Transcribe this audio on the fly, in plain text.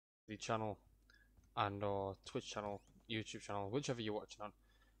the channel and or Twitch channel, YouTube channel, whichever you're watching on.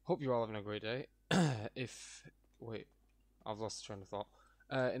 Hope you're all having a great day. Wait, I've lost the train of thought.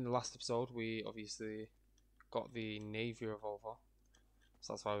 In the last episode, we obviously got the Navy revolver,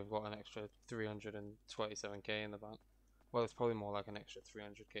 so that's why we've got an extra 327k in the bank. Well, it's probably more like an extra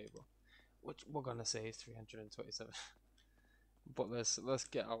 300k, but which we're gonna say is 327. But let's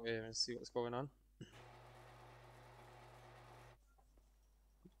get out here and see what's going on.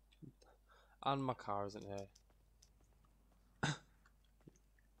 And my car isn't here. It's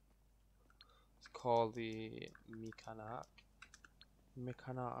called the Mechanic.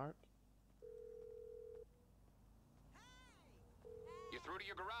 You're through to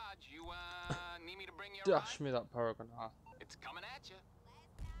your garage. You need me to bring you a Dash ride? me that paragon. It's coming at you.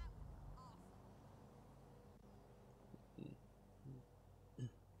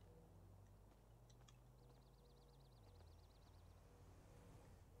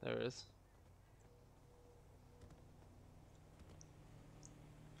 There it is.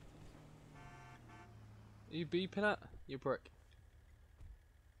 Are you beeping it? You prick.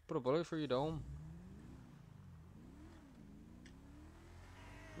 Put a bullet through your dome.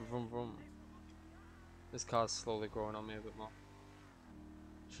 Vroom vroom. This car's slowly growing on me a bit more.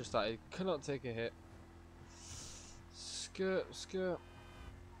 It's just that it cannot take a hit. Skirt.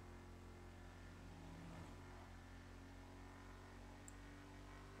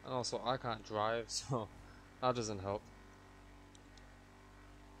 And also, I can't drive, so that doesn't help.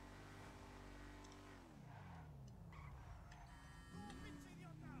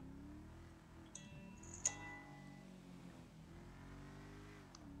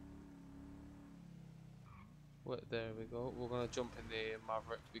 Wait, there we go. We're gonna jump in the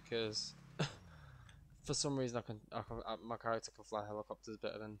Maverick because for some reason my character can fly helicopters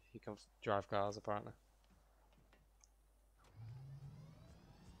better than he can drive cars apparently.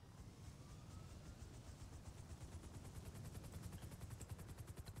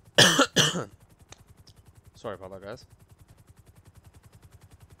 Sorry about that, guys.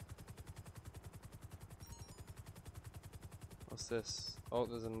 What's this? Oh,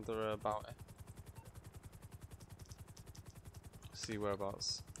 there's another bounty. See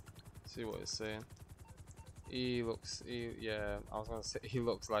whereabouts. See what it's saying. Yeah, I was gonna say he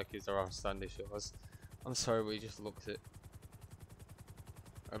looks like he's around Standish Shores. I'm sorry, but he just looks it.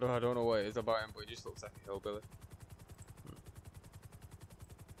 I don't know what it is about him, but he just looks like a hillbilly.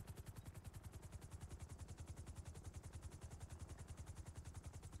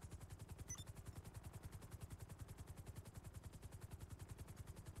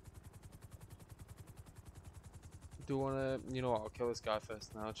 Do you wanna, you know what, I'll kill this guy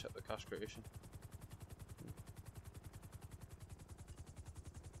first and I'll check the cash creation.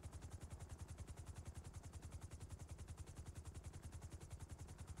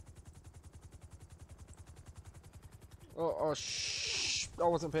 Oh, shh. I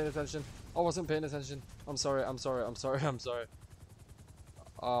wasn't paying attention. I'm sorry.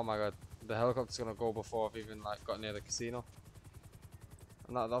 Oh my god. The helicopter's gonna go before I've even like got near the casino.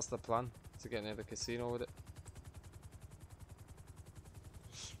 And that's the plan, to get near the casino with it.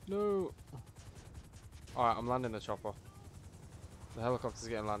 No. Alright, I'm landing the chopper. The helicopter's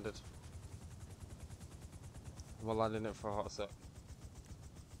getting landed. And we're landing it for a hot sec.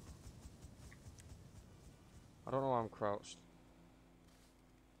 I don't know why I'm crouched.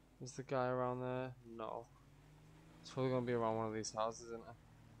 Is the guy around there? No. It's probably gonna be around one of these houses, isn't it?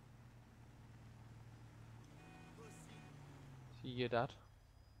 See your dad?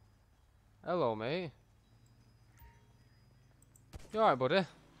 Hello, mate. You alright, buddy?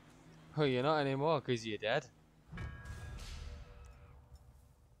 Oh, you're not anymore because you're dead.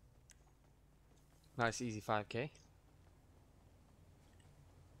 Nice, easy 5k. I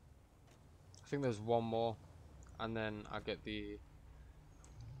think there's one more, and then I get the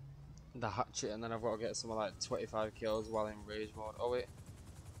hatchet, and then I've got to get something like 25 kills while in rage mode. Oh wait.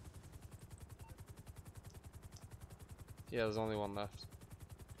 Yeah, there's only one left.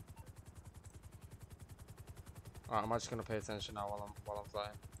 Alright, I'm actually gonna pay attention now while I'm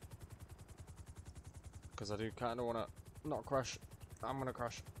flying, because I do kind of want to not crash. I'm gonna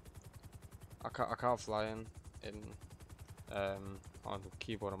crash. I can't fly in on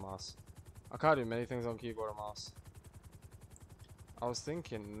keyboard and mouse. I can't do many things on keyboard and mouse. I was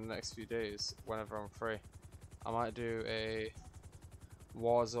thinking in the next few days, whenever I'm free, I might do a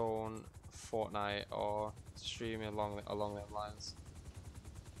Warzone, Fortnite, or streaming along them lines,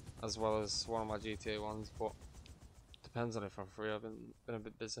 as well as one of my GTA ones. But depends on if I'm free. I've been a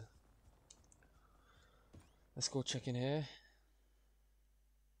bit busy. Let's go check in here.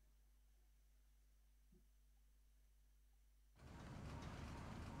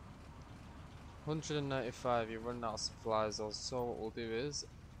 195, you're running out of supplies also, so what we'll do is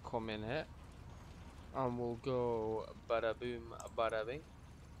come in here and we'll go bada boom bada bing,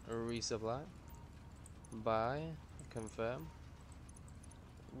 resupply, buy, confirm.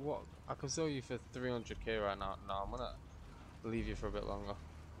 What I can sell you for 300k right now. No, I'm gonna leave you for a bit longer.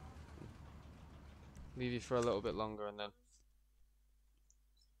 Leave you for a little bit longer and then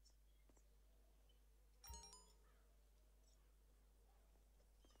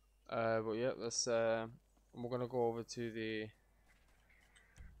but yeah, let's we're gonna go over to the,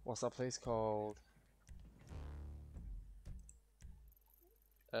 what's that place called?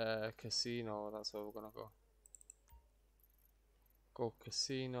 Casino. That's where we're gonna go. Go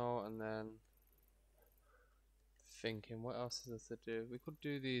casino and then thinking what else is there to do. We could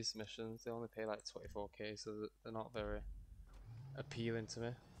do these missions. They only pay like 24k, so they're not very appealing to me.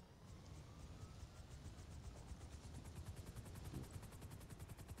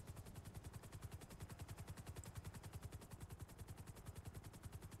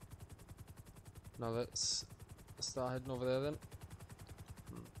 Now let's start heading over there then.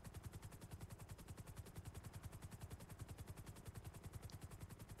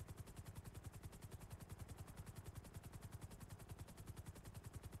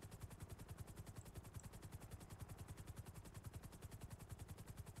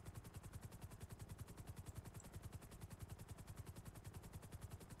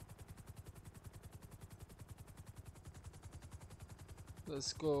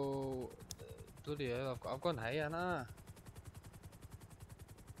 Let's go. Bloody hell, I've gone higher now.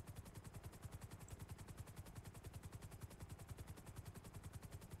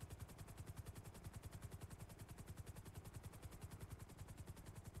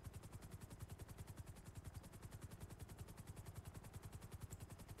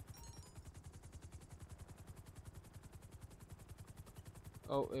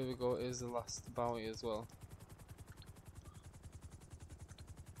 Oh, here we go. Here's the last bounty as well.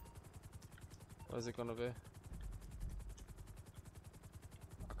 Where's it gonna be?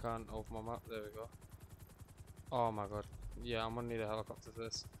 I can't open my map. There we go. Oh my god. Yeah, I'm gonna need a helicopter for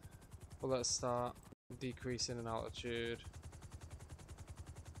this. Well, let's start decreasing in altitude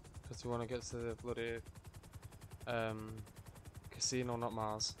because we want to get to the bloody casino, not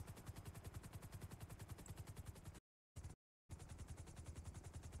Mars.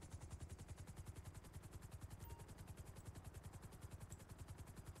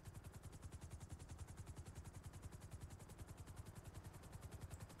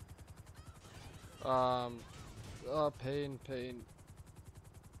 Oh, pain.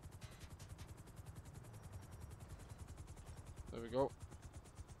 There we go.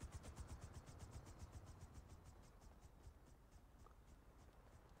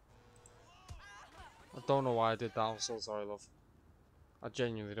 I don't know why I did that. I'm so sorry, love. I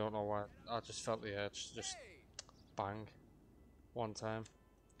genuinely don't know why. I just felt the urge to just bang one time.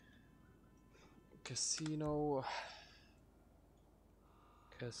 Casino.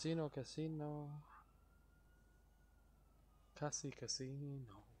 Casino. Casino.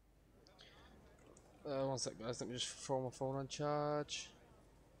 One sec, guys. Let me just throw my phone on charge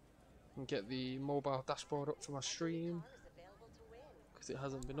and get the mobile dashboard up for my stream because it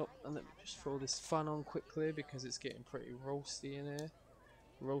hasn't been up. And let me just throw this fan on quickly because it's getting pretty roasty in here.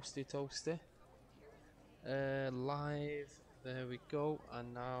 Roasty toasty. Live. There we go.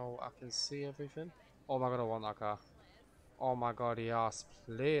 And now I can see everything. Oh my god, I want that car. Oh my god, yes,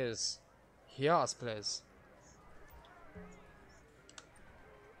 please. Yes, please.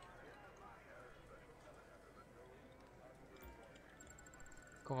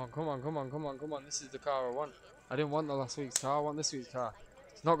 Come on. This is the car I want. I didn't want the last week's car. I want this week's car.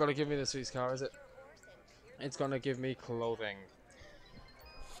 It's not going to give me this week's car, is it? It's going to give me clothing.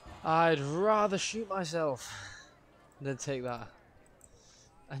 I'd rather shoot myself than take that.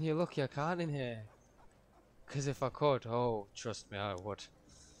 And you're lucky I can't in here. Because if I could, oh, trust me, I would.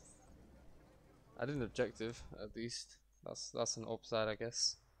 I did an objective, at least. That's an upside, I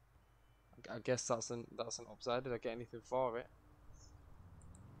guess. I guess that's an upside. Did I get anything for it?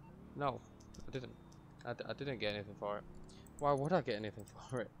 No, I didn't. I didn't get anything for it. Why would I get anything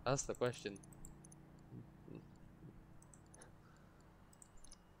for it? That's the question.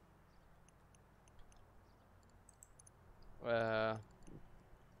 Where's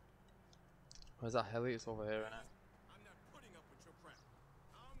that heli? It's over here, isn't it?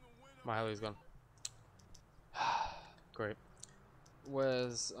 My heli's gone. Great.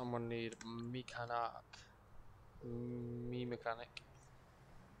 Where's, I'm gonna need mechanic. Mechanic.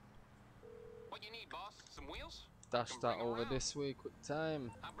 What you need, boss? Some wheels? Dash that over this way, quick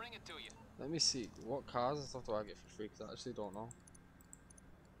time. I'll bring it to you. Let me see, what cars and stuff do I get for free? Because I actually don't know.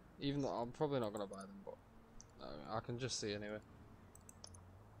 Even though I'm probably not gonna buy them, but I can just see anyway.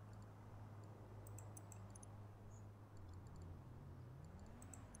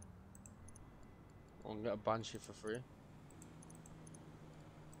 I can get a Banshee for free.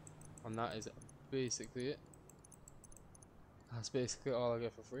 And that is basically it. That's basically all I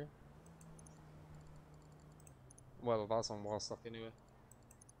get for free. Well, that's on wall stock anyway.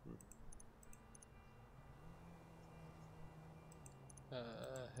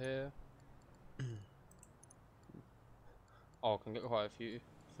 Here. Oh, I can get quite a few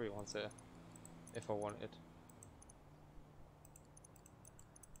free ones here if I wanted.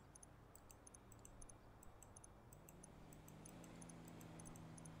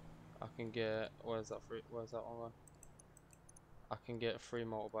 I can get, where's that free? Where's that one gone? I can get free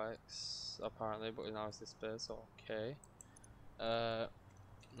motorbikes apparently, but now it's disappeared, so okay. And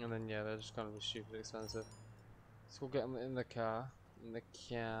then yeah, they're just gonna be stupid expensive. So we'll get them in the car. By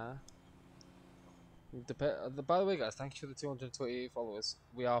the way, guys, thank you for the 228 followers.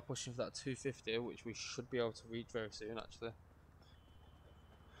 We are pushing for that 250, which we should be able to reach very soon, actually.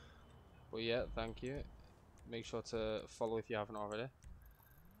 But yeah, thank you. Make sure to follow if you haven't already.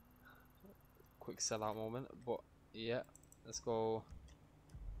 Quick sellout moment, but yeah, let's go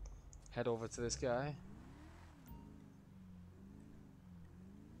head over to this guy.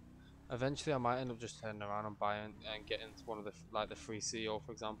 Eventually, I might end up just turning around and buying and getting one of the like the free CEO,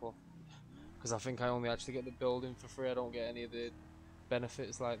 for example, because I think I only actually get the building for free. I don't get any of the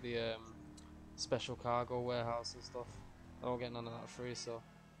benefits like the special cargo warehouse and stuff. I don't get none of that free, so.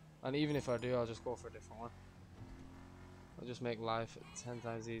 And even if I do, I'll just go for a different one. I'll just make life 10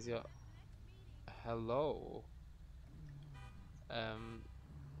 times easier. Hello.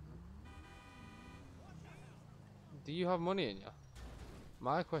 Do you have money in you?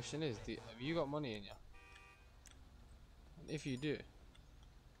 My question is, have you got money in you? And if you do,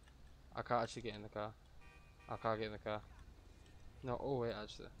 I can't actually get in the car. I can't get in the car. No, oh wait,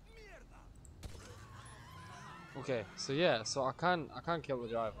 actually. Okay, so yeah, so I can kill the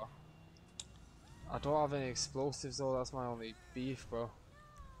driver. I don't have any explosives though, that's my only beef, bro.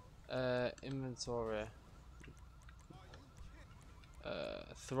 Inventory.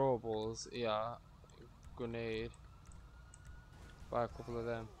 Throwables, yeah. Grenade. Buy a couple of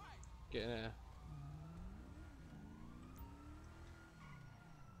them. Get in here.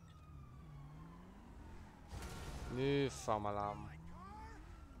 Move, famalam.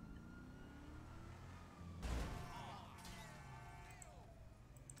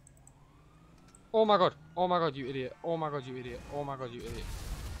 Oh my god! Oh my god, you idiot! Oh my god, you idiot! Oh my god, you idiot!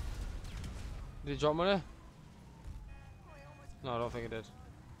 Did he drop money? No, I don't think it did.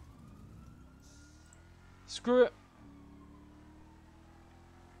 Screw it!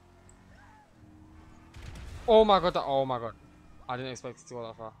 Oh my god, oh my god. I didn't expect it to go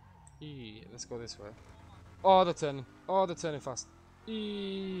that far. Eee, let's go this way. Oh, they're turning. Oh, they're turning fast.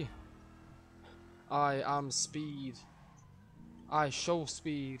 Eee. I am speed. I show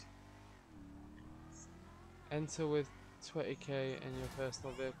speed. Enter with 20k in your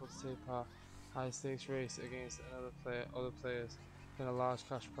personal vehicle to take part. High stakes race against other players. Win a large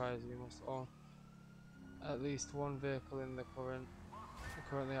cash prize. You must own at least one vehicle in the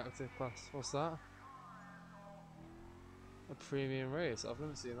currently active class. What's that? A premium race. I've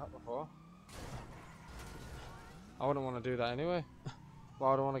never seen that before. I wouldn't want to do that anyway.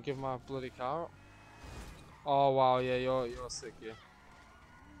 Why would I want to give my bloody car up? Oh wow, yeah, you're sick, yeah.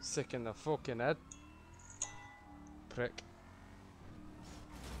 Sick in the fucking head. Prick.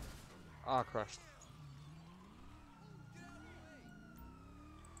 Ah, crashed.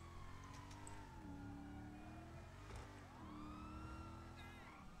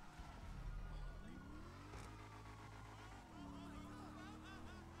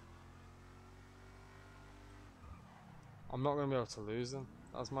 I'm not going to be able to lose them.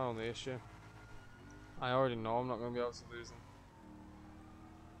 That's my only issue. I already know I'm not going to be able to lose them.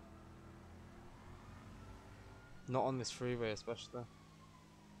 Not on this freeway especially.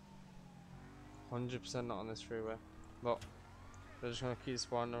 100% not on this freeway. But they're just going to keep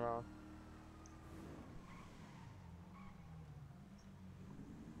spawning around.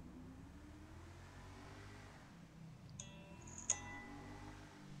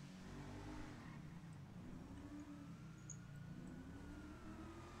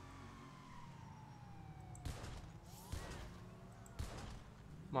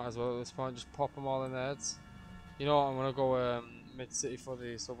 Might as well at this point just pop them all in their heads. You know what, I'm gonna go mid-city for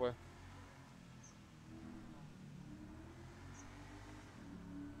the subway.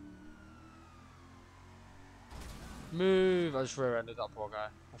 Move! I just rear-ended that poor guy.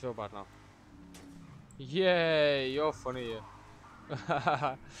 I feel bad now. Yay! You're funny, you.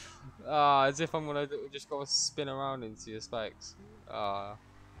 As if I'm gonna just go spin around into your spikes.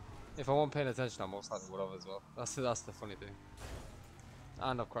 If I wasn't paying attention, I most likely would have as well. That's the funny thing.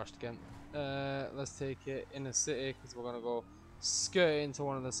 And I've crashed again. Let's take it in the city because we're gonna go skirt into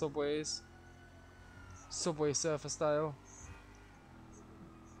one of the subways. Subway surfer style.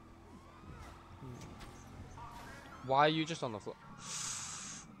 Why are you just on the floor?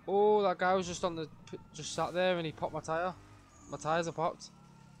 Oh, that guy was just just sat there and he popped my tire. My tires are popped.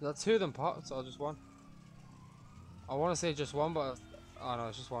 Is that two of them popped or just one? I want to say just one, but oh no,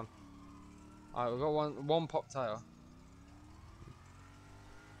 it's just one. Alright, we got one pop tire.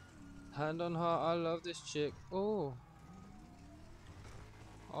 Hand on heart, I love this chick. Oh,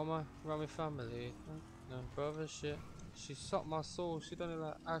 my family, no brother shit. She sucked my soul. She done it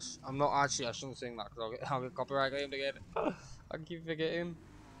like Ash. I'm not actually. I shouldn't sing that because I'll get copyright claimed again. I keep forgetting.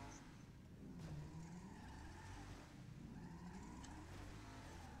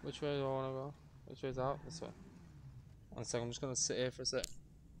 Which way do I want to go? Which way's out? This way. One second. I'm just gonna sit here for a sec.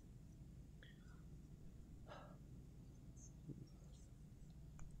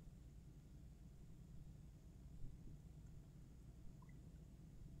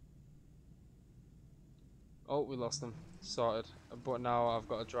 Oh, we lost him. Sorted. But now I've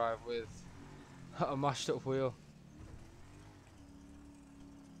got to drive with a mashed up wheel.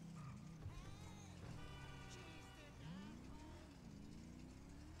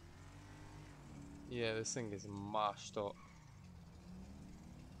 Yeah, this thing is mashed up.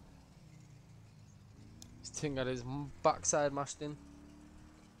 This thing got his backside mashed in.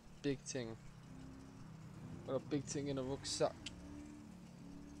 Big thing. Got a big thing in a rucksack.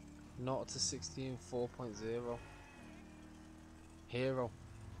 0 to 16 4.0. Hero.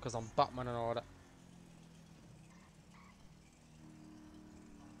 Because I'm Batman and all that.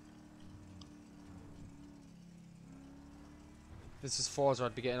 If this is Forza,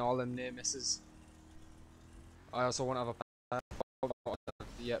 I'd be getting all them near misses. I also want to have a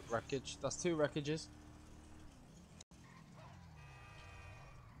yep, wreckage. That's 2 wreckages.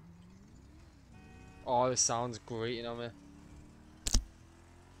 Oh, this sounds grating on me.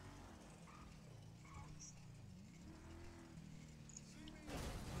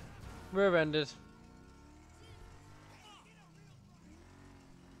 Rear-ended.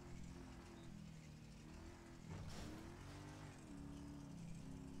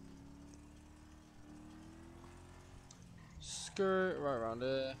 Skirt right around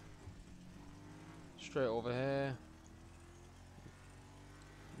here. Straight over here.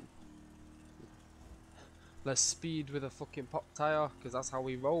 Let's speed with a fucking pop tire, because that's how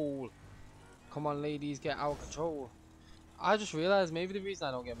we roll. Come on, ladies, get out of control. I just realised maybe the reason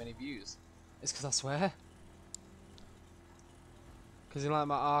I don't get many views is because I swear. Because in like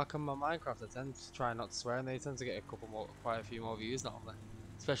my Ark and my Minecraft, I tend to try not to swear, and they tend to get quite a few more views normally,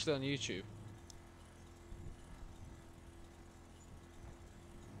 especially on YouTube.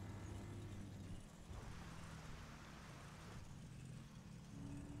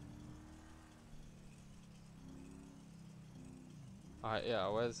 Alright, yeah,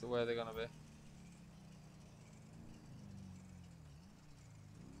 where are they gonna be?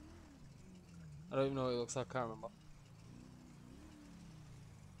 I don't even know what it looks like, I can't remember.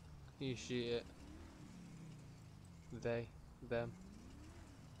 You shoot it. They, them,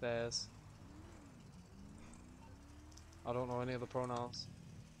 theirs. I don't know any other pronouns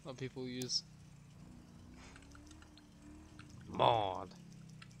that people use. Mod.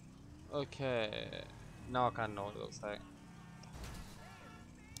 Okay. Now I kinda know what it looks like.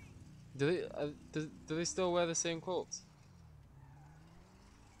 Do they still wear the same clothes?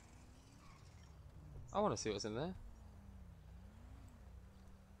 I wanna see what's in there.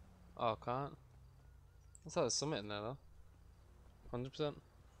 Oh, I can't. Let's have a summit in there though. 100%.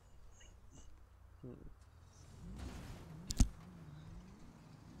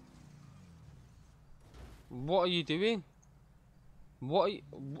 What are you doing? What are you...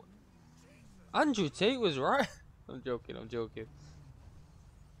 Andrew Tate was right. I'm joking, I'm joking.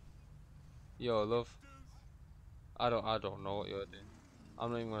 Yo, love. I don't know what you're doing.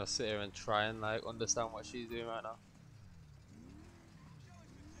 I'm not even gonna sit here and try and like understand what she's doing right now.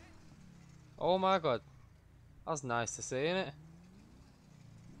 Oh my god. That's nice to see, innit?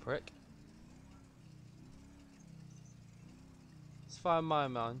 Prick. Let's find my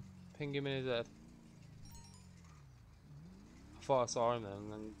man. Ping him in his head. I thought I saw him then,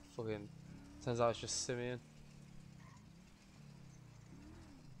 and then fucking turns out it's just Simeon.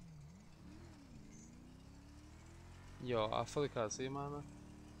 Yo, I fully can't see my man.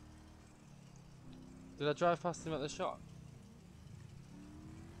 Did I drive past him at the shop?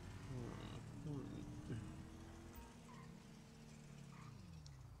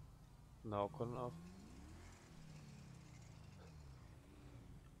 No, couldn't have.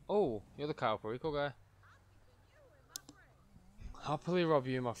 Oh, you're the Cal Perico guy. Happily rob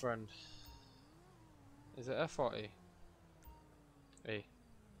you, my friend. Is it F or E? E.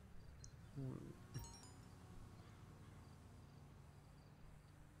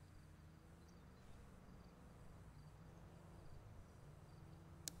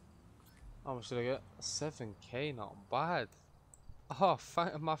 How much did I get? 7k, not bad. Oh,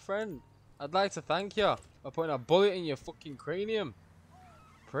 my friend. I'd like to thank you for putting a bullet in your fucking cranium.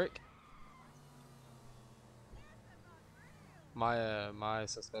 Prick. My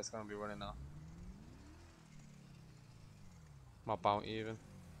suspect's gonna be running now. My bounty even.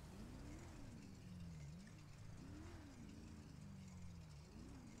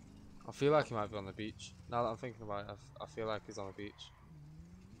 I feel like he might be on the beach. Now that I'm thinking about it, I feel like he's on the beach.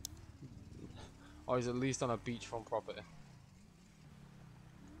 Or he's at least on a beachfront property.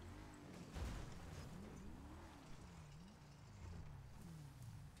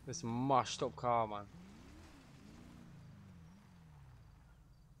 This mashed up car, man.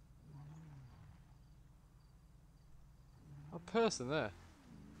 A person there.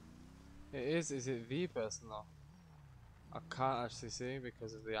 It is. Is it the person though? I can't actually see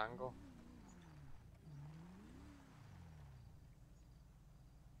because of the angle.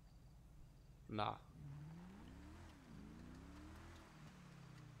 Nah.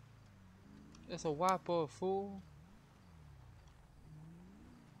 It's a white boy, fool.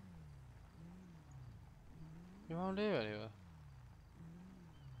 You around here anyway?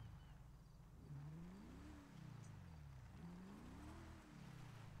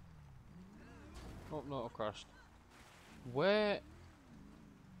 Oh no, I crashed. Where?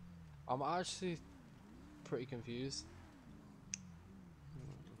 I'm actually pretty confused.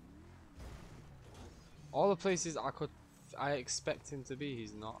 All the places I expect him to be,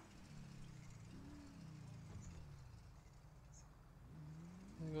 he's not.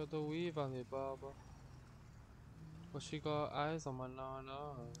 You got the weave on your barber. But she got eyes on my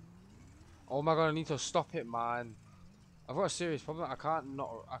no. Oh my god, I need to stop it, man. I've got a serious problem. I can't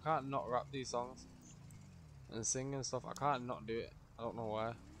not rap these songs and sing and stuff. I can't not do it. I don't know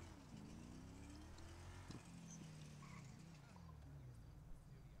why.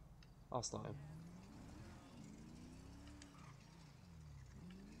 That's not him.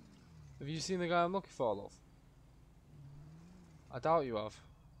 Have you seen the guy I'm looking for, love? I doubt you have.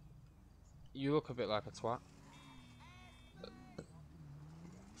 You look a bit like a twat.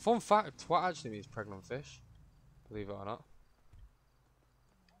 Fun fact, twat actually means pregnant fish. Believe it or not.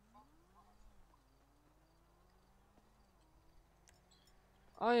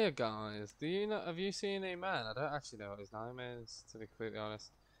 Hiya guys, do you know, have you seen a man? I don't actually know what his name is, to be completely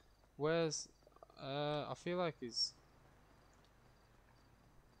honest. Where's, I feel like he's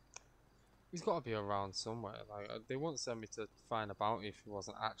got to be around somewhere. Like, they wouldn't send me to find a bounty if he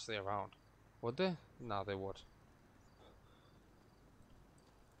wasn't actually around. Would they? No, they would.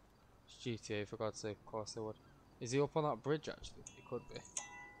 It's GTA, for God's sake, of course they would. Is he up on that bridge actually? He could be.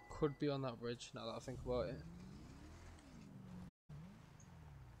 Could be on that bridge, now that I think about it.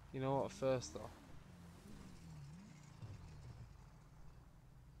 You know what, first though?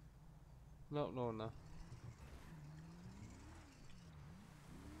 No.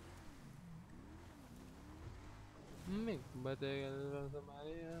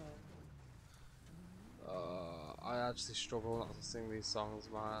 I actually struggle not to sing these songs,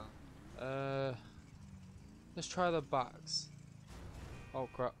 man. Let's try the backs. Oh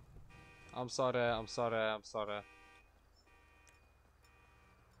crap. I'm sorry.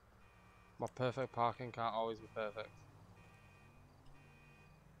 My perfect parking can't always be perfect.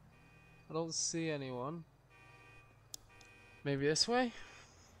 I don't see anyone. Maybe this way?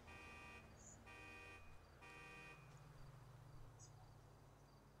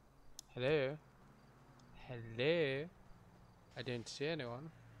 Hello? Hello? I didn't see anyone.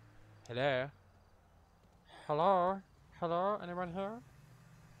 Hello? Hello? Hello? Anyone here?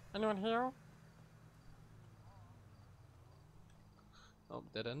 Anyone here? Oh,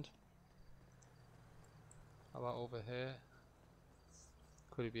 dead end. How about over here?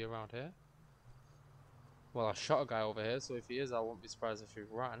 Could he be around here? Well, I shot a guy over here, so if he is, I won't be surprised if he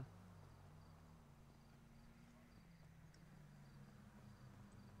ran.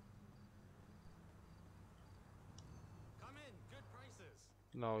 Come in, good prices.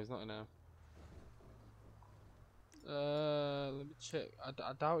 No, he's not in here. Let me check.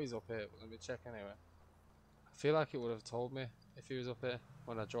 I doubt he's up here, but let me check anyway. I feel like it would have told me if he was up here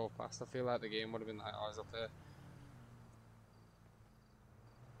when I drove past. I feel like the game would have been like, oh, he's up here.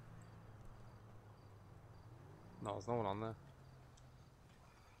 No, there's no one on there.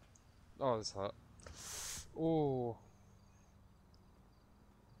 Oh, this hurt. Oh.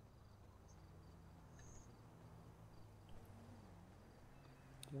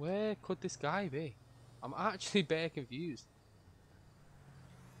 Where could this guy be? I'm actually bare confused.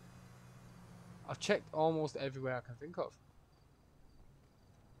 I've checked almost everywhere I can think of.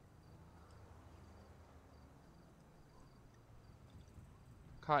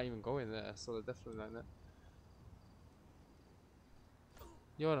 Can't even go in there, so they're definitely not in it.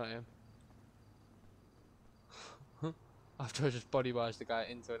 You're not him. After I just body barged the guy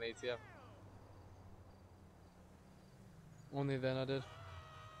into an ATM. Only then I did.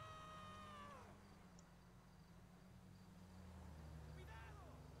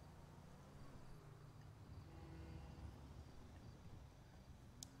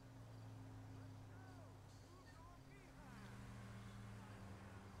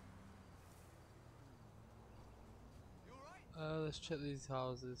 Let's check these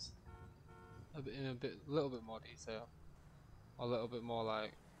houses a bit little bit more detail, or a little bit more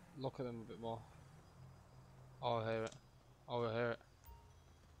like look at them a bit more. Oh, I hear it. Oh, I hear it.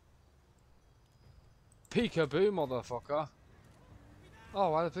 Peekaboo, motherfucker!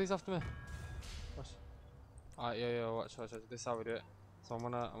 Oh, why are the police after me? Alright, yeah, watch. This is how we do it. So I'm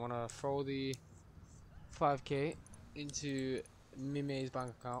gonna throw the 5k into Mime's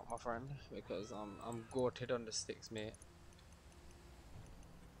bank account, my friend, because I'm goated on the sticks, mate.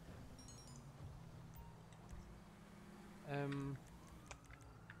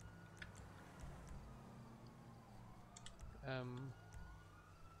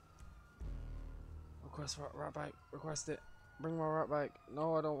 Request rat bike. Request it. Bring my rat bike.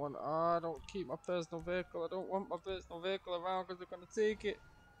 No, I don't want. I don't keep my personal vehicle. I don't want my personal vehicle around because they're gonna take it.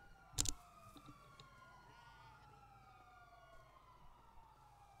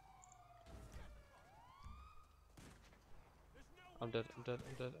 I'm dead. I'm dead.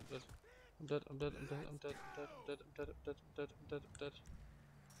 I'm dead. I'm dead. I'm dead. I'm dead. I'm dead. I'm dead. I'm dead. I'm dead. I'm dead. I'm dead. I'm dead. I'm dead. I'm dead.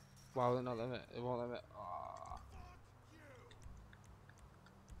 Wow, they're not letting it. It won't let me. Ah.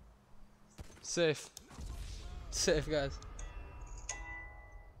 Safe. Safe, guys.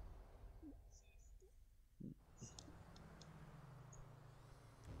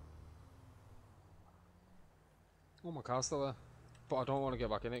 Oh, my car's still there. But I don't want to get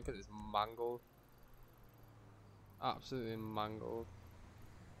back in it because it's mangled. Absolutely mangled.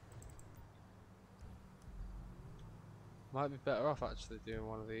 Might be better off actually doing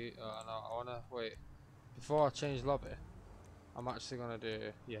one of the. No, I wanna wait. Before I change lobby, I'm actually gonna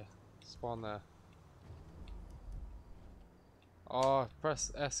do. Yeah, spawn there. Oh,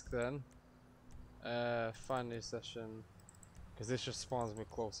 press ESC then. Find new session. Because this just spawns me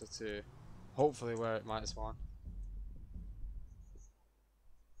closer to hopefully where it might spawn.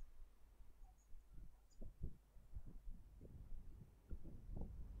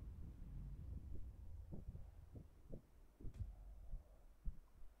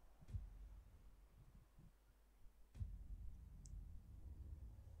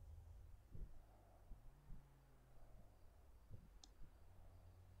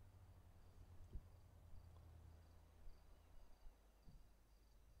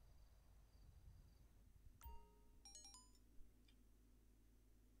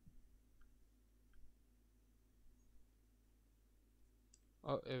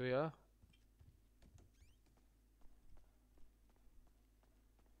 Oh, here we are.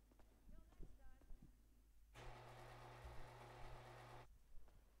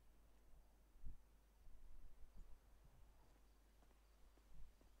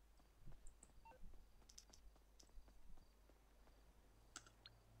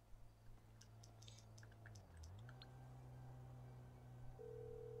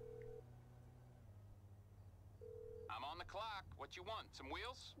 I'm on the clock. What you want? Some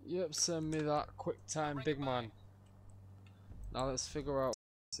wheels? Yep, send me that quick time, big man. Now let's figure out what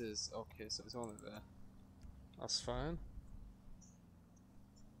this is. Okay, so it's only there. That's fine.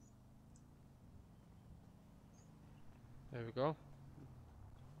 There we go.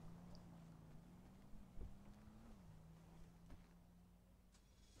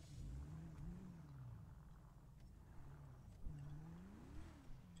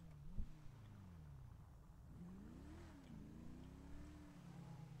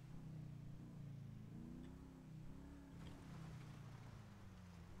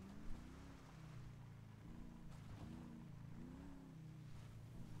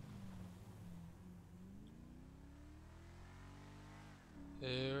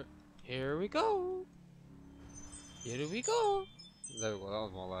 Here we go. Here we go. There we go. That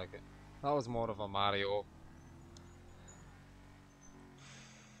was more like it. That was more of a Mario.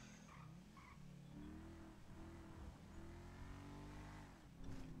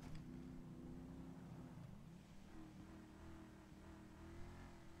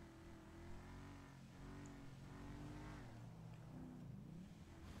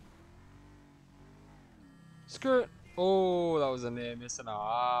 Skirt. Oh, that was a near miss and a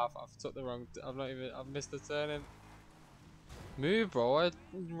half. I've took the wrong. I've missed the turning. Move, bro. Why are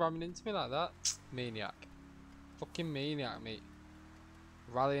you ramming into me like that? Maniac. Fucking maniac, mate.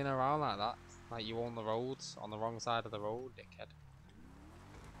 Rallying around like that. Like you on the roads, on the wrong side of the road, dickhead.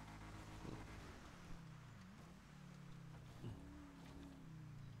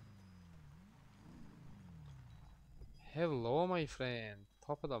 Hello, my friend.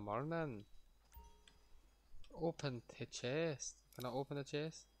 Top of the morning. Open the chest. Can I open the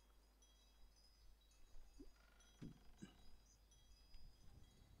chest?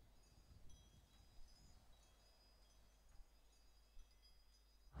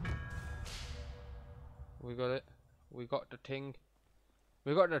 We got it. We got the thing.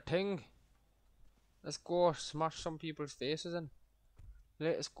 We got the thing. Let's go smash some people's faces in.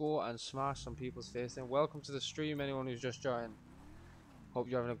 Let's go and smash some people's faces in. Welcome to the stream, anyone who's just joined. Hope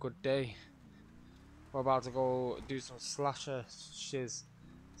you're having a good day. We're about to go do some slasher shiz.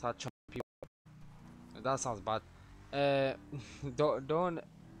 Start chopping people. That sounds bad. Don't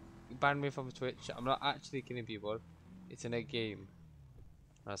ban me from Twitch. I'm not actually killing people. It's in a game.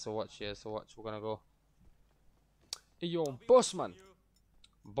 So watch here. So watch. We're gonna go. Hey, yo, bossman.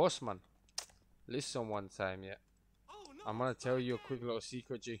 Bossman. Listen one time, yeah. I'm gonna tell you a quick little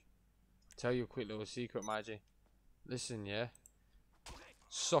secret, G. Tell you a quick little secret, my G. Listen, yeah.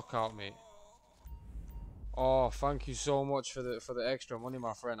 Suck out, mate. Oh, thank you so much for the extra money,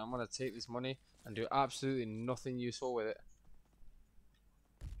 my friend. I'm gonna take this money and do absolutely nothing useful with it.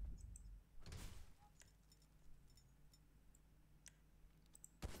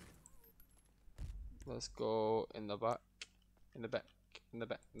 Let's go in the back, in the back, in the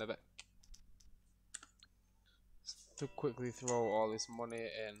back, in the back. To quickly throw all this money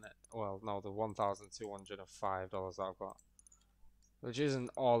in. Well, no, the $1,205 I've got, which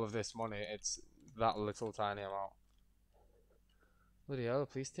isn't all of this money. It's that little tiny amount. Bloody hell, the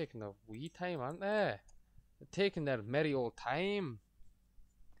police taking a wee time, aren't they? They're taking their merry old time.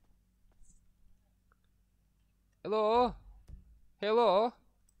 Hello? Hello?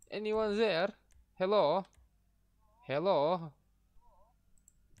 Anyone there? Hello? Hello?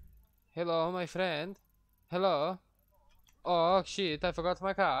 Hello, my friend? Hello? Oh shit, I forgot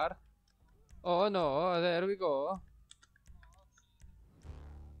my car. Oh no, there we go.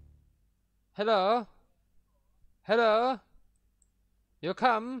 Hello? Hello? You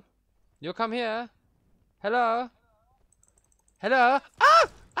come? You come here? Hello? Hello? Ah!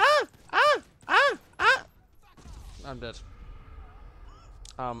 Ah! Ah! Ah! Ah! I'm dead.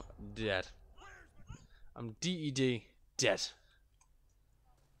 I'm dead. I'm DED dead.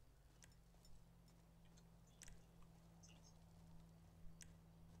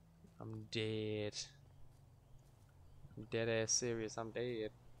 I'm dead. I'm dead ass serious. I'm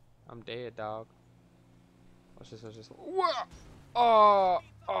dead. I'm dead, dog. Watch this, watch this. Whoa! Oh!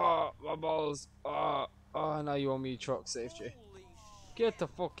 Oh! My balls. Oh! Oh, now you owe me truck safety. Get the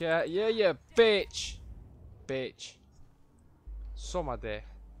fuck out. Yeah, yeah, bitch! Bitch. Summer day.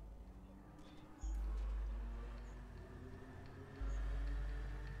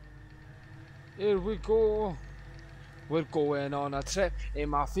 Here we go. We're going on a trip in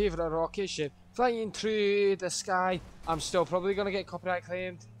my favourite rocket ship, flying through the sky. I'm still probably gonna get copyright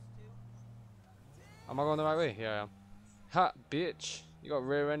claimed. Am I going the right way? Yeah, I am. Ha, bitch. You got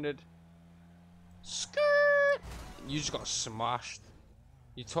rear-ended. Skirt! You just got smashed.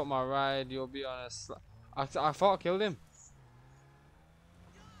 You took my ride, you'll be honest. I thought I killed him.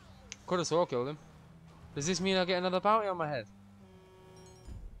 Could have so killed him. Does this mean I get another bounty on my head?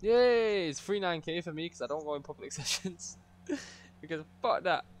 Yay! It's free 9k for me because I don't go in public sessions. Because fuck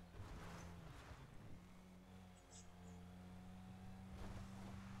that.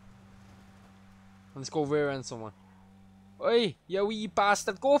 Let's go rear end someone. Oi, you wee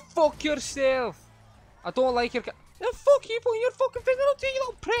bastard, go fuck yourself! I don't like your the fuck you putting your fucking finger up to, you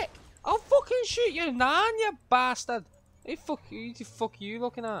little prick! I'll fucking shoot your nan, you bastard! Hey, fuck you, the fuck are you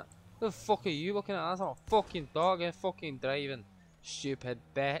looking at? The fuck are you looking at? That's not a fucking dog, you're fucking driving. Stupid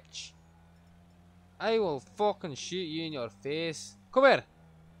bitch. I will fucking shoot you in your face. Come here.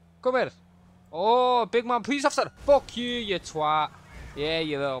 Come here. Oh, big man police officer. Fuck you, you twat. Yeah,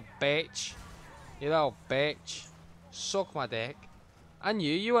 you little bitch. You little bitch. Suck my dick. And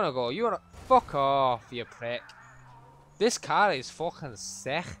you wanna go? You wanna... Fuck off, you prick. This car is fucking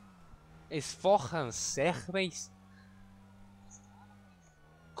sick. It's fucking sick, mate.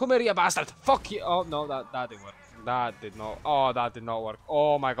 Come here, you bastard. Fuck you. Oh, no, that didn't work. That did not. Oh, that did not work.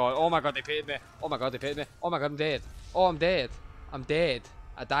 Oh my god. Oh my god, they paid me. Oh my god, they paid me. Oh my god, I'm dead. Oh, I'm dead. I'm dead.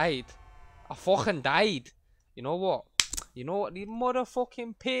 I died. I fucking died. You know what? You know what? These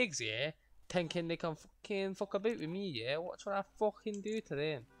motherfucking pigs, yeah? thinking they can fucking fuck about with me, yeah? Watch what I fucking do to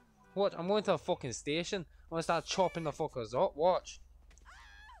them. Watch, I'm going to a fucking station. I'm gonna start chopping the fuckers up. Watch.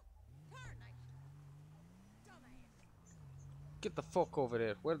 Get the fuck over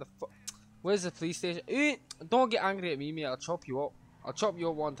there. Where the fuck? Where's the police station? Don't get angry at me, mate. I'll chop you up. I'll chop you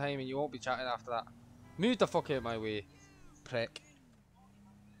up one time and you won't be chatting after that. Move the fuck out of my way, prick.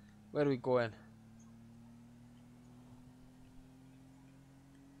 Where are we going?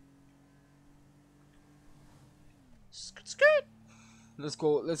 Skirt. Let's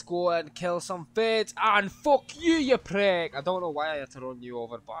go and kill some feds. And fuck you, you prick. I don't know why I had to run you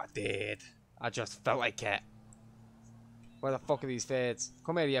over, but I did. I just felt like it. Where the fuck are these feds?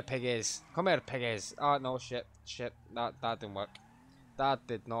 Come here, you piggies. Come here, piggies. Oh, no, shit. Shit. That didn't work. That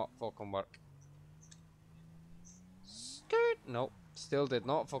did not fucking work. Skirt. Nope. Still did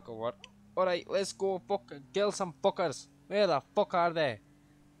not fucking work. Alright, let's go fucking kill some fuckers. Where the fuck are they?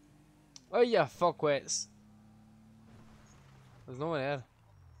 Oh, you fuckwits. There's no one here.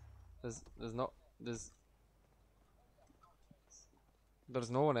 There's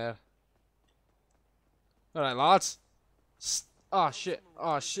no one here. Alright, lads. Oh shit.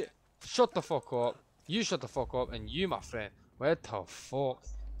 Oh shit. Shut the fuck up. You shut the fuck up, and you, my friend. Where the fuck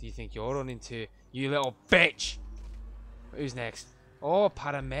do you think you're running to, you little bitch? Who's next? Oh,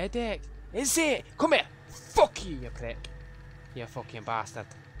 paramedic. Is it? Come here. Fuck you, you prick. You fucking bastard.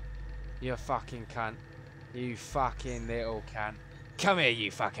 You fucking cunt. You fucking little cunt. Come here, you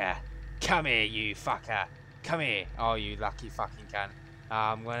fucker. Come here, you fucker. Come here. Oh, you lucky fucking cunt.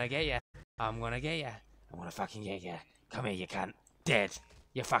 I'm gonna get you. I'm gonna get you. I'm gonna fucking get you. Come here, you cunt. Dead.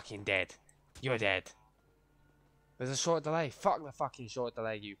 You're fucking dead. You're dead. There's a short delay. Fuck the fucking short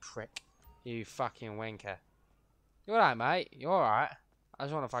delay, you prick. You fucking wanker. You alright, mate? You alright? I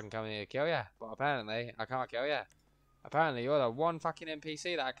just wanna fucking come in here to kill you. But apparently, I can't kill you. Apparently, you're the one fucking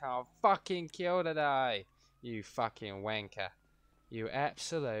NPC that I can't fucking kill today. You fucking wanker. You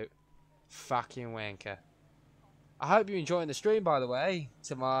absolute fucking wanker. I hope you're enjoying the stream, by the way.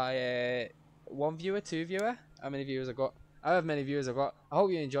 To my 1 viewer, 2 viewer. How many viewers I got? However many viewers I got. I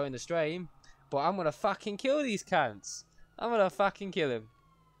hope you're enjoying the stream. But I'm gonna fucking kill these cunts. I'm gonna fucking kill him.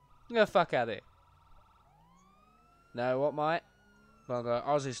 I'm gonna fuck at it. No, what, mate? I'm gonna go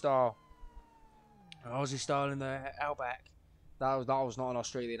Aussie style. Aussie style in the outback. That was not an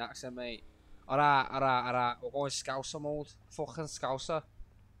Australian accent, mate. Alright. We're going Scouser mode. Fucking Scouser.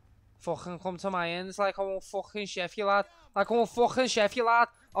 Fucking come to my ends like I won't fucking chef you, lad. Like I won't fucking chef you, lad.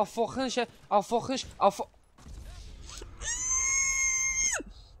 I'll fucking chef.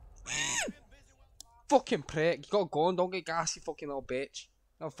 Fucking prick. You gotta go on. Don't get gas, you fucking little bitch.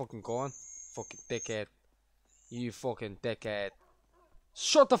 I'm fucking going. Fucking dickhead. You fucking dickhead.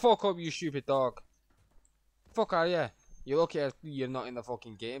 Shut the fuck up, you stupid dog. Fuck are you? You're lucky you're not in the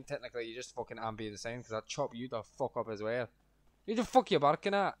fucking game. Technically, you're just fucking ambient sound because I'll chop you the fuck up as well. Who the fuck you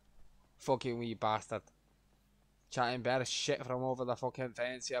barking at? Fucking wee bastard. Chatting better shit from over the fucking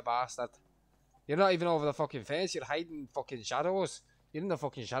fence, you bastard. You're not even over the fucking fence. You're hiding fucking shadows. You're in the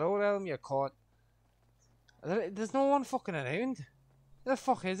fucking shadow realm, you cunt. There's no one fucking around. Where the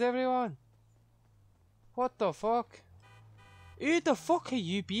fuck is everyone? What the fuck? Who the fuck are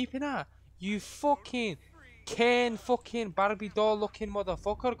you beeping at? You fucking Ken fucking Barbie doll looking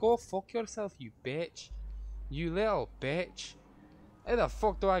motherfucker. Go fuck yourself, you bitch. You little bitch. How the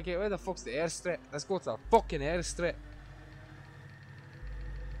fuck do I get? Where the fuck's the airstrip? Let's go to the fucking airstrip.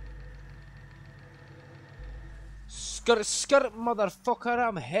 Skirt motherfucker,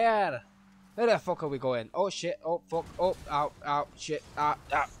 I'm here. Where the fuck are we going? Oh shit, oh fuck, oh, ow, shit,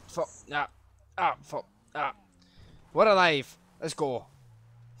 fuck, fuck, we're alive. Let's go.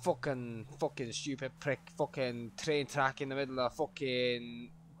 Fucking stupid prick. Fucking train track in the middle of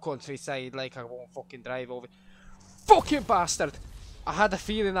fucking countryside like I won't fucking drive over. Fucking bastard. I had a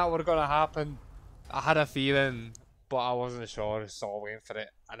feeling that were gonna happen. I had a feeling, but I wasn't sure, so I went for it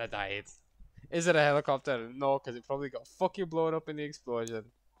and I died. Is it a helicopter? No, because it probably got fucking blown up in the explosion.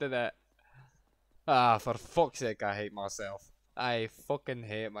 Did it? Ah, for fuck's sake, I hate myself. I fucking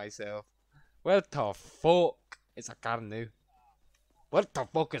hate myself. Where the fuck is a car now? Where the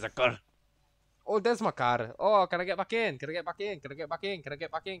fuck is a car? Oh, there's my car. Oh, can I get back in? Can I get back in? Can I get back in? Can I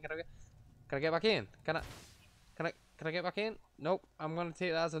get back in? Can I get back in? Can I get back in? Nope. I'm gonna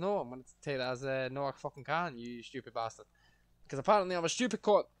take that as a no. I'm gonna take that as a no. I fucking can't. You stupid bastard. Because apparently I'm a stupid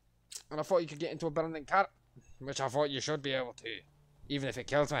cunt, and I thought you could get into a burning car, which I thought you should be able to, even if it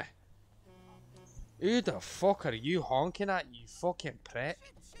kills me. Who the fuck are you honking at, you fucking prick?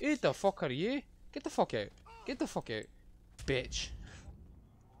 Who the fuck are you? Get the fuck out. Get the fuck out. Bitch.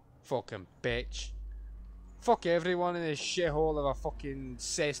 Fucking bitch. Fuck everyone in this shithole of a fucking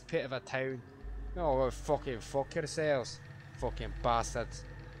cesspit of a town. No, fucking fuck yourselves. Fucking bastards.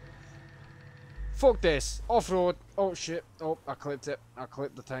 Fuck this. Off-road. Oh shit. Oh, I clipped it. I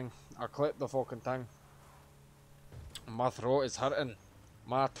clipped the thing. I clipped the fucking thing. My throat is hurting.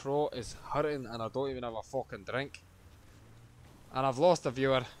 My throat is hurting and I don't even have a fucking drink. And I've lost a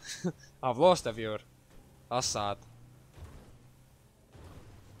viewer. I've lost a viewer. That's sad.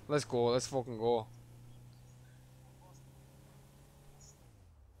 Let's go. Let's fucking go.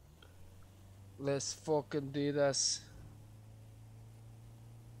 Let's fucking do this.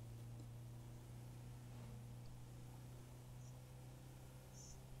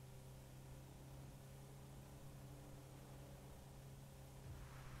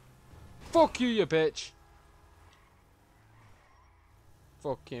 Fuck you, you bitch.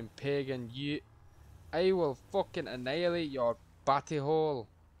 Fucking pagan, you. I will fucking annihilate your batty hole.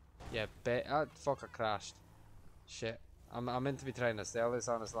 Yeah, bet. Fuck, I crashed. Shit. I'm meant to be trying to sell this,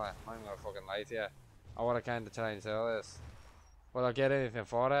 honestly. I'm not gonna fucking lie to you. I wanna kinda try and sell this. Will I get anything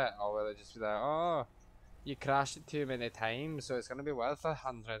for it? Or will it just be like, oh, you crashed it too many times, so it's gonna be worth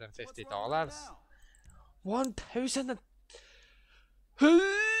 $150. 1,000.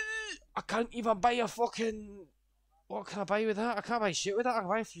 I can't even buy a fucking. What can I buy with that? I can't buy shit with that. I can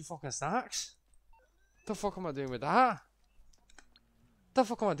buy a few fucking snacks. The fuck am I doing with that? The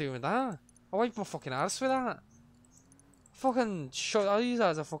fuck am I doing with that? I wipe my fucking arse with that. Fucking shut. I'll use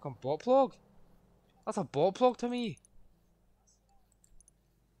that as a fucking butt plug. That's a butt plug to me.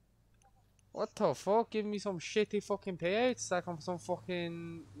 What the fuck? Give me some shitty fucking payouts like I'm some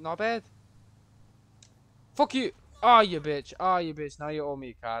fucking knobhead. Fuck you! Ah, you bitch! Ah, you bitch! Now you owe me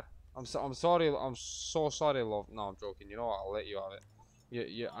a car. I'm sorry. I'm so sorry, love. No, I'm joking. You know what? I'll let you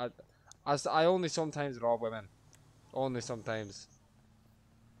have it. I only sometimes rob women. Only sometimes.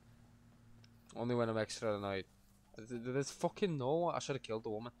 Only when I'm extra annoyed. There's fucking no. I should have killed the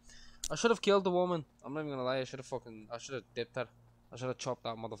woman. I should have killed the woman. I'm not even gonna lie. I should have dipped her. I should have chopped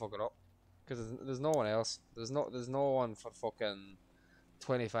that motherfucker up. Because there's no one else. There's no one for fucking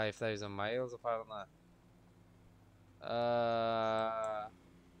 25,000 miles apparently.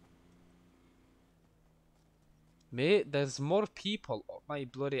 Mate, there's more people up my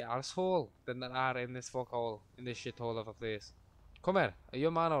bloody arsehole than there are in this fuckhole, in this shithole of a place. Come here. Are you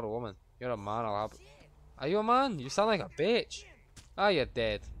a man or a woman? You're a man, I'll have. Are you a man? You sound like a bitch. Ah, you're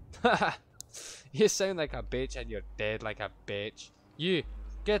dead. You sound like a bitch and you're dead like a bitch. You,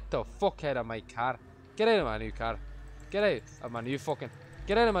 get the fuck out of my car. Get out of my new car. Get out of my new fucking.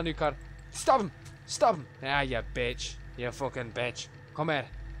 Get out of my new car. Stop him. Stop him. Ah, you bitch. You fucking bitch. Come here.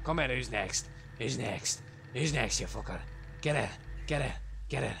 Come here. Who's next? Who's next? Who's next, you fucker? Get it. Get it.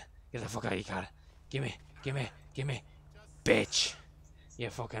 Get it. Get the fuck out of your car. Gimme. Gimme. Gimme. Bitch. You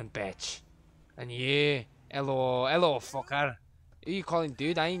fucking bitch. And you. Hello. Hello, fucker. Who you calling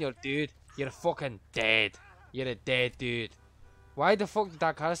dude? I ain't your dude. You're fucking dead. You're a dead dude. Why the fuck did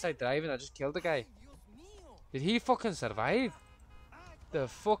that car start driving? I just killed the guy. Did he fucking survive? The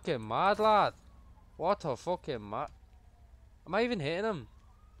fucking mad lad. What a fucking mad. Am I even hitting him?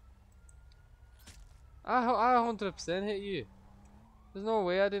 I 100% hit you. There's no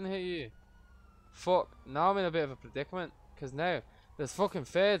way I didn't hit you. Fuck. Now I'm in a bit of a predicament. Because now there's fucking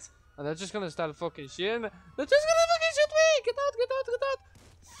feds. And they're just gonna start fucking shooting me. They're just gonna fucking shoot me! Get out, get out, get out!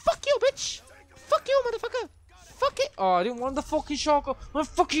 Fuck you, bitch! Fuck you, motherfucker! Fuck it! Oh, I didn't want the fucking shotgun. Why the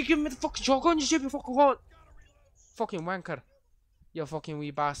fuck you giving me the fucking shotgun, you stupid fucking cunt? Fucking wanker. You fucking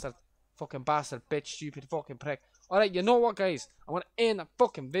wee bastard. Fucking bastard, bitch, stupid fucking prick. Alright, you know what, guys? I'm gonna end the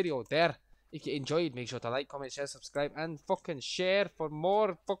fucking video there. If you enjoyed, make sure to like, comment, share, subscribe, and fucking share for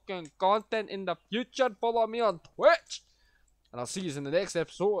more fucking content in the future. Follow me on Twitch. And I'll see you in the next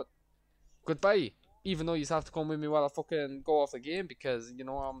episode. Goodbye. Even though you have to come with me while I fucking go off the game because, you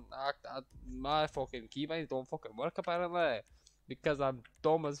know, my fucking keybinds don't fucking work apparently. Because I'm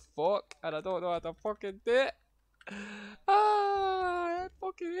dumb as fuck and I don't know how to fucking do it. I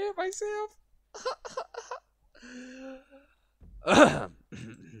fucking hate myself.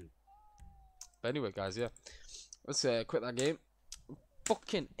 But anyway, guys, yeah. Let's quit that game.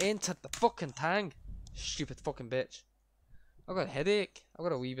 Fucking enter the fucking tank. Stupid fucking bitch. I've got a headache. I've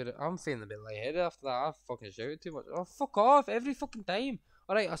got a wee bit. I'm feeling a bit lightheaded after that. I've fucking shouted too much. Oh, fuck off every fucking time.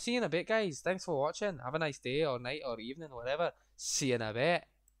 Alright, I'll see you in a bit, guys. Thanks for watching. Have a nice day or night or evening, whatever. See you in a bit.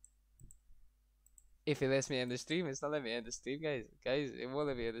 If it lets me end the stream, it's not letting me end the stream, guys. Guys, it won't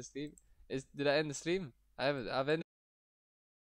let me end the stream. Did I end the stream? I've ended.